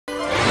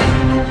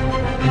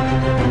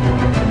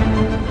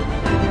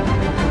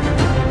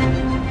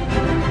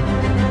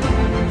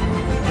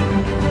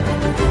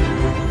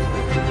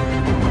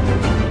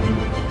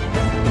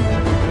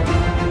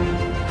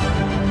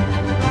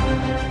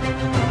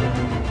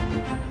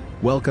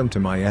Welcome to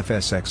my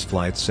FSX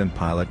Flight Sim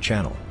Pilot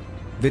channel.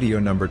 Video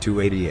number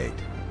 288.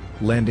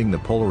 Landing the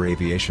Polar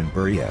Aviation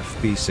Berirv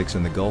FSX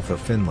in the Gulf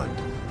of Finland.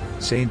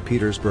 St.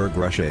 Petersburg,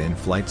 Russia in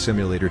Flight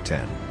Simulator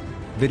 10.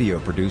 Video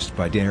produced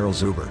by Darryl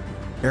Zuber.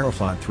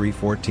 Aeroflot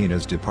 314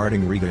 is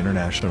departing Riga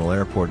International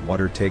Airport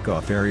water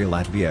takeoff area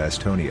Latvia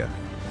Estonia.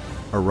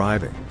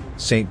 Arriving,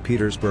 St.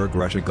 Petersburg,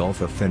 Russia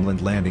Gulf of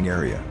Finland landing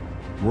area.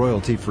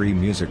 Royalty-free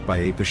music by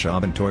Apish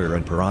Abenteuer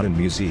and Paradan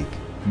Music,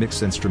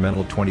 Mixed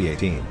Instrumental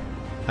 2018.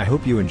 I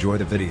hope you enjoy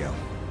the video.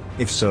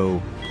 If so,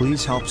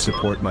 please help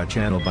support my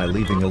channel by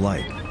leaving a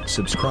like,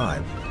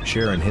 subscribe,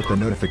 share and hit the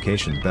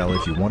notification bell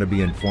if you want to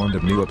be informed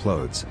of new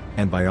uploads,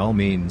 and by all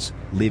means,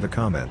 leave a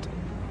comment.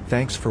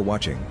 Thanks for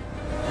watching.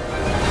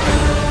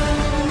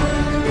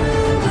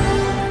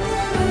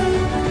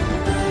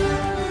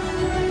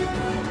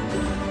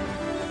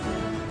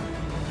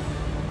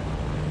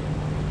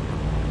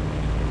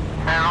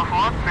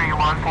 Aeroflot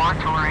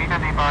 3142 Riga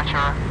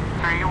Departure,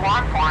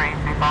 3148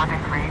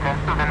 departing Riga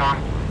to the north.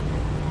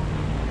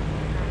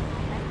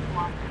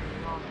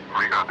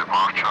 Riga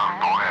Departure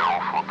to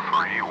Aeroflot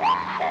 314,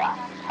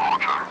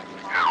 Roger.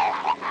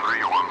 Aeroflot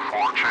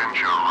 314, change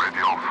your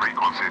radio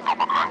frequency to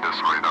Pulkovo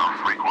Radar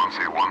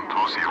frequency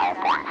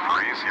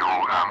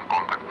 120.30 and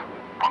contact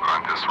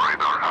Pulkovo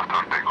Radar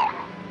after takeoff.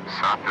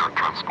 Set your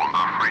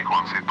transponder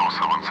frequency to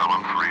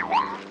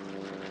 7731.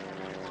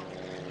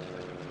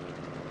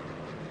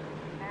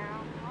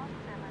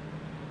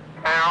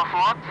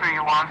 Aeroflot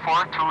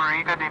 3142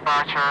 Riga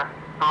Departure,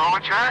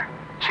 Roger.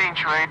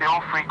 Change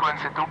radio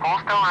frequency to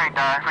Coastal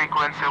Radar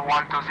frequency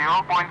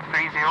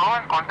 120.30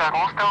 and contact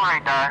Coastal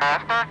Radar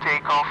after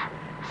takeoff.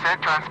 Set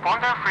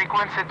transponder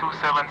frequency to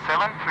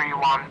 7731.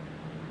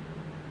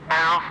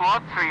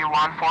 Aeroflot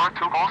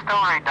 3142 Coastal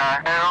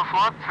Radar.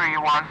 Aeroflot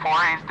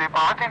 314 is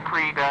departing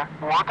Riga,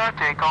 water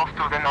takeoff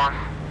to the north.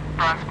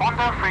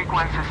 Transponder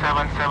frequency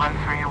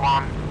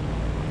 7731.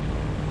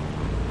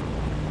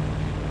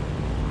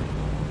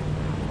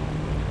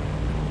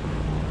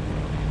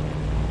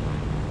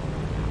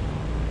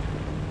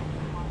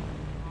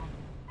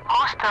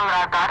 Coastal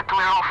Radar to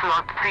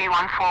Aeroflot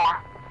 314.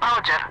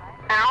 Roger.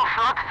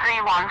 Aeroflot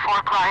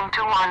 314 climb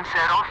to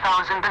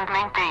 10,000 and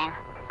maintain.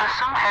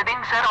 Assume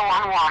heading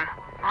 011.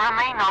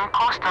 Remain on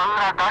Coastal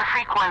Radar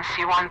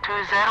frequency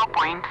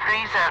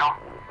 120.30.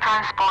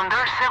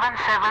 Transponder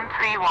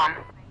 7731.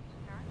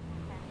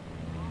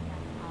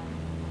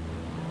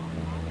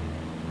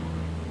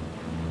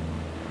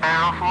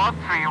 Aeroflot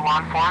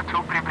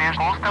 3142 prepare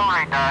Coastal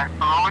Radar.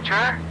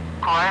 Roger.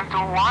 Climb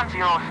to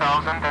 10,000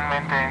 and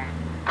maintain.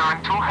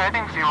 Turn to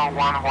heading 011.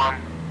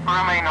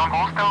 Remain on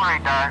Coastal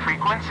Radar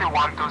frequency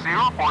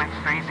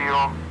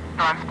 120.30.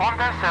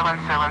 Transponder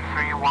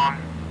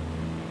 7731.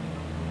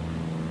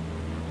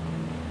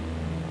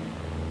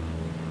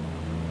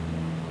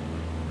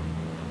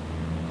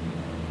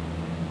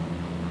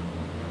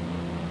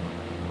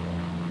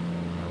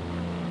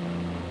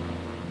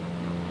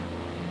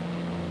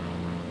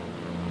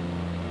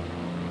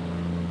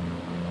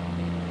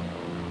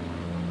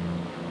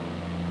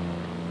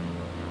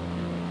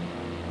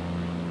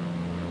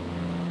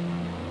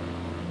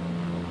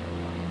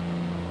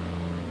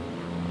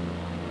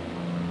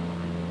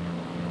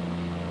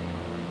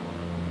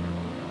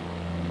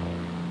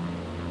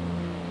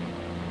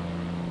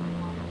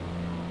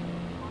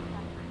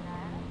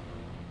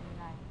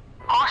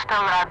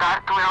 Coastal Radar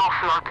to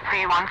Aeroflot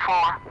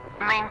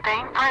 314.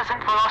 Maintain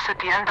present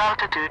velocity and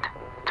altitude.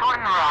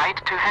 Turn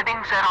right to heading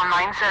 090.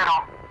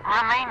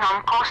 Remain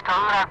on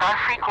Coastal Radar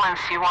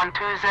frequency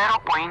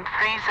 120.30.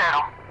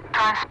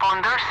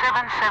 Transponder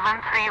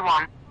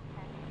 7731.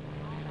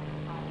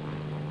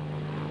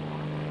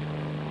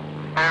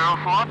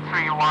 Aeroflot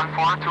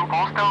 3142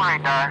 Coastal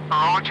Radar.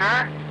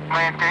 Roger.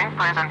 Maintain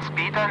present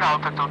speed and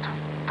altitude.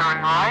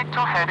 Turn right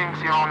to heading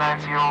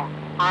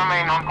 090.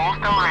 Remain on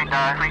Coastal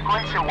Radar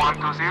frequency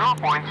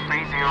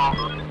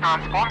 120.30.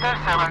 Transponder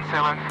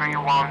 7731.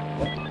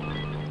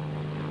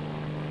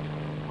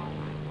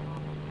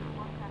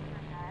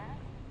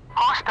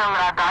 Coastal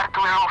Radar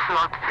to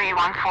Aeroflot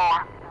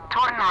 314.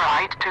 Turn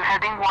right to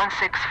heading 16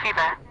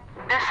 fever.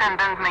 Descend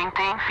and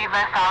maintain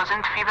fever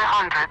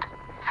 1500.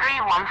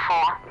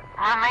 314.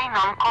 Remain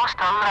on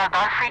Coastal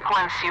Radar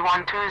frequency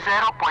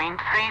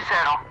 120.30.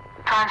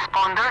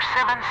 Transponder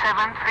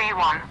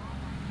 7731.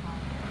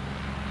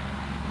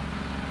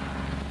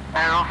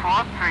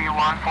 Aeroflot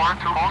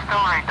 3142 Coastal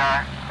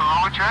Radar.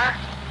 Roger.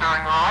 Turn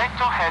right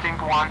to heading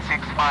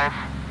 165.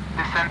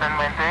 Descend and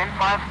maintain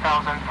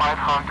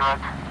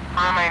 5500.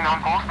 Remain on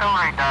Coastal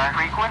Radar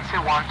frequency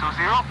 120.30.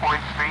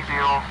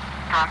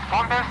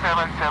 Transponder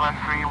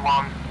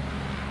 7731.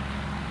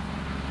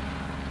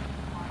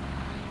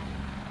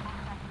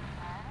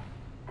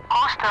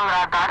 Coastal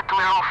Radar to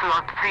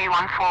Aeroflot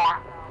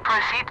 314.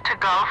 Proceed to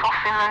Gulf of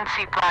Finland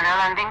St.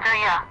 Landing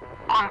area.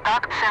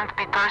 Contact St.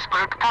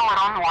 Petersburg Tower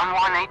on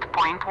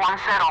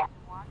 118.10.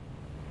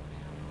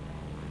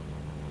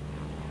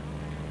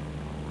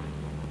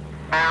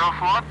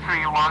 Aeroflot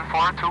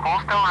 314 to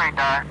Coastal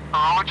Radar.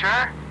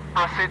 Roger.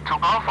 Proceed to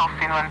Gulf of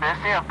Finland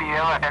Berirv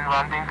and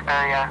landing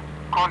area.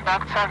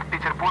 Contact St.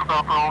 Petersburg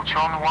approach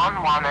on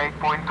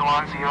 118.10.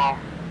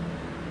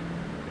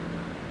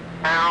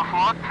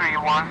 Aeroflot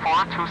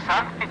 314 to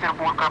St.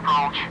 Petersburg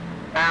approach.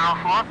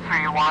 Aeroflot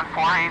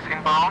 314 is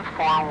inbound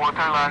for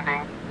water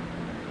landing.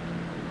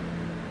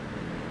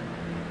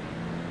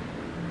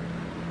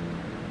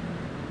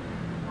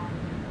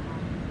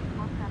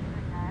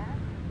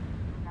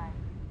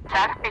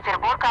 St.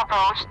 Petersburg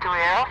approach to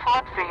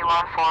Aeroflot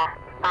 314.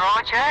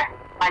 Roger.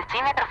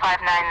 Altimeter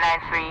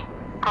 5993.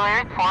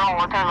 Cleared for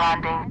water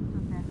landing.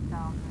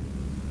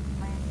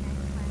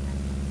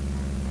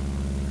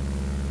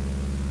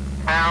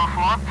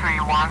 Aeroflot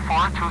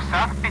 314 to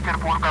St.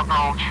 Petersburg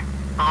approach.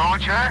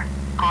 Roger.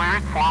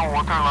 Cleared for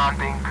water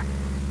landing.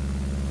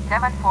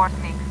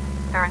 746.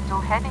 Turn to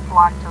heading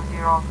 120.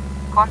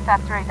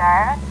 Contact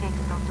radar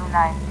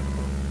 6229.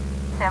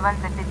 7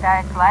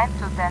 Zephyr climb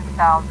to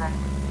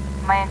 10,000.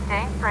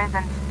 Maintain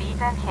present speed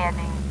and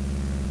heading.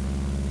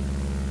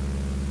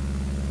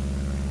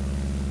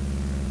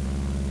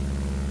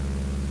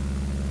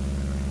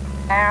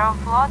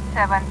 Aeroflot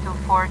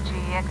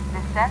 724GX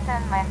descend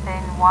and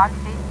maintain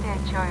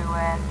 150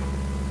 HOUN.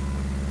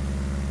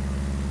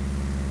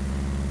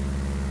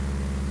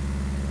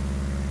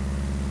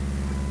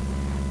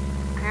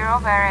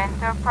 Berirv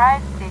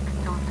Enterprise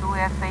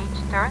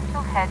 622FH turn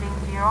to heading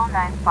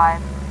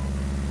 095.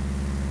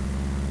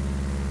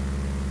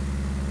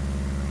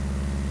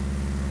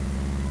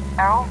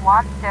 Aero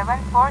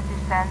 174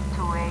 descend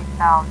to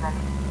 8000.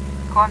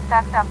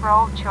 Contact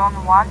approach on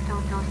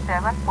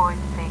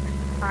 1227.6.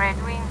 Red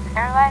Wings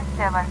Airline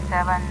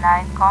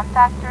 779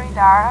 contact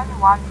radar on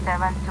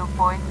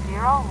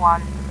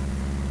 172.01.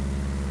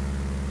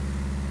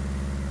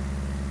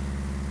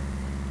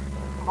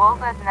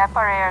 Volga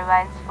Dnepr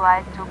Airlines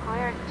flight to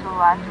cleared to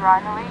land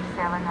runway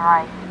 7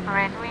 right.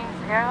 Red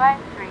Wings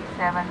Airline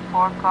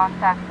 374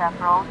 contact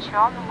approach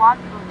on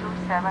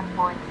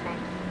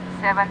 1227.6.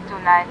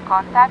 729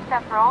 contact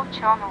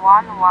approach on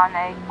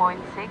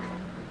 118.6.